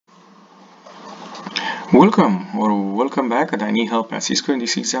Welcome back at INH Help at Cisco. In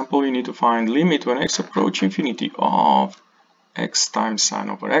this example, you need to find limit when x approach infinity of x times sine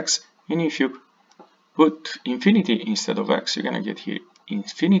over x. And if you put infinity instead of x, you're gonna get here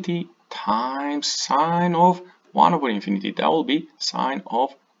infinity times sine of 1 over infinity. That will be sine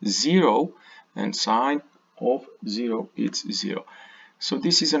of 0, and sine of 0 is 0. So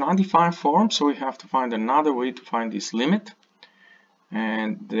this is an undefined form, so we have to find another way to find this limit,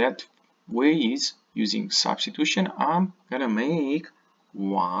 and that way is using substitution. I'm gonna make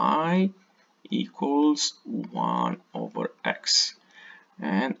y equals 1 over x.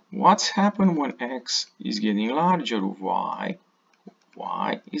 And what's happened when x is getting larger of y?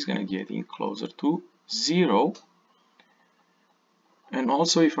 Y is gonna getting closer to 0. And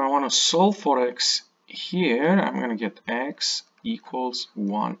also, if I want to solve for x here, I'm gonna get x equals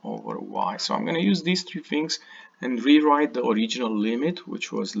 1 over y. So I'm gonna use these three things and rewrite the original limit,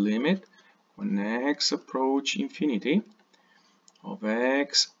 which was limit when x approach infinity of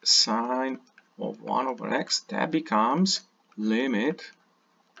x sine of 1 over x. That becomes limit,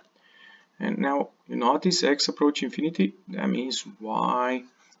 and now you notice x approach infinity, that means y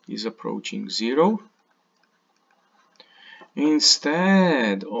is approaching 0.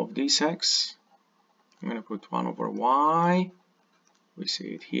 Instead of this x, I'm going to put 1 over y, we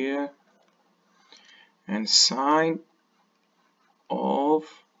see it here, and sine of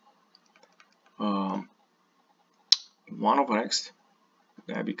 1 over x,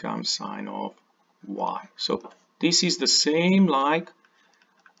 that becomes sine of y. So this is the same like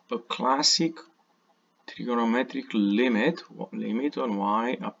a classic trigonometric limit on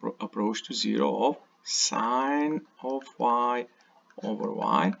y approach to 0 of sine of y over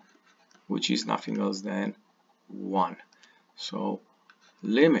y, which is nothing else than 1. So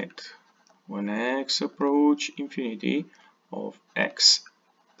limit when x approach infinity of x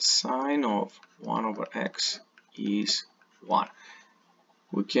sine of 1 over x is 1.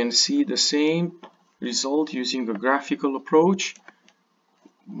 We can see the same result using a graphical approach.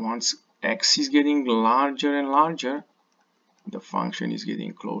 Once x is getting larger and larger, the function is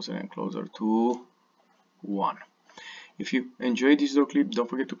getting closer and closer to 1. If you enjoyed this video clip, don't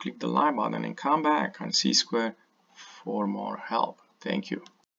forget to click the like button and come back on C Square for more help. Thank you.